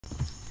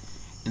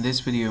In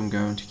this video I'm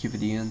going to give you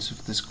the answer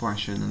of this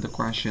question, and the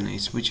question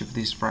is which of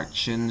these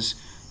fractions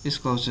is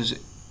closest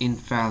in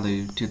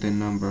value to the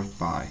number of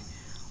pi.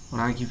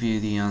 When I give you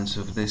the answer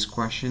of this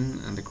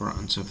question, and the correct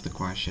answer of the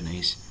question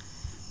is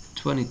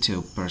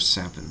 22 per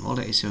 7. Well,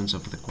 that is the answer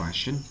of the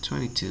question,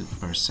 22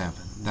 per 7.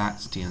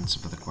 That's the answer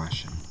for the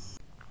question.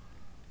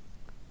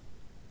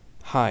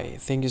 Hi,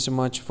 thank you so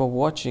much for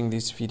watching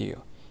this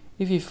video.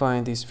 If you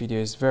find this video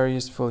is very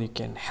useful, you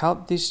can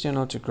help this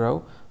channel to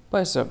grow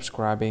by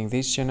subscribing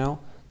this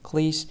channel.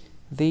 Click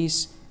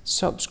this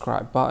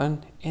subscribe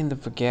button and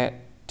don't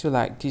forget to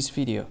like this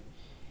video.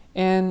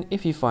 And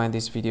if you find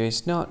this video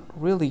is not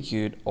really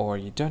good, or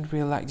you don't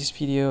really like this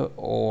video,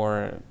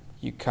 or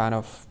you kind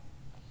of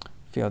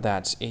feel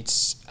that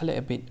it's a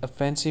little bit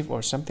offensive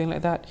or something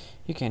like that,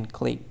 you can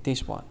click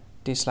this one,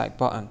 dislike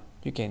button.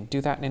 You can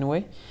do that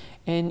anyway.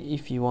 And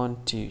if you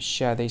want to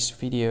share this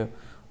video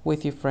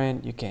with your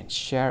friend, you can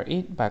share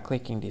it by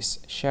clicking this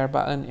share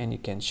button, and you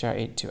can share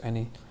it to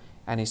any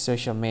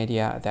social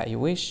media that you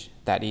wish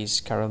that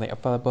is currently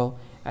available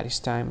at this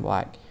time,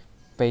 like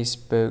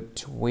Facebook,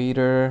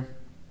 Twitter,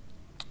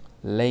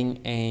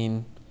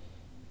 LinkedIn,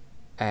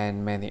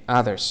 and many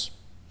others,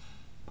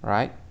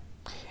 right?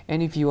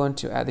 And if you want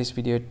to add this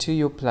video to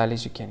your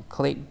playlist, you can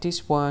click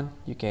this one.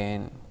 You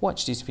can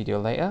watch this video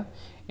later,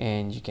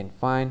 and you can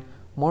find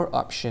more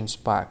options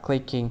by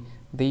clicking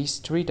these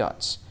three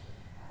dots.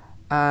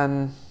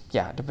 And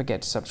yeah, don't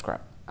forget to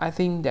subscribe. I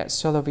think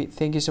that's all of it.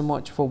 Thank you so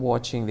much for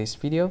watching this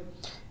video,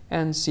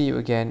 and see you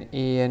again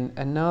in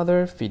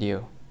another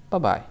video. Bye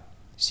bye.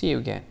 See you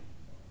again.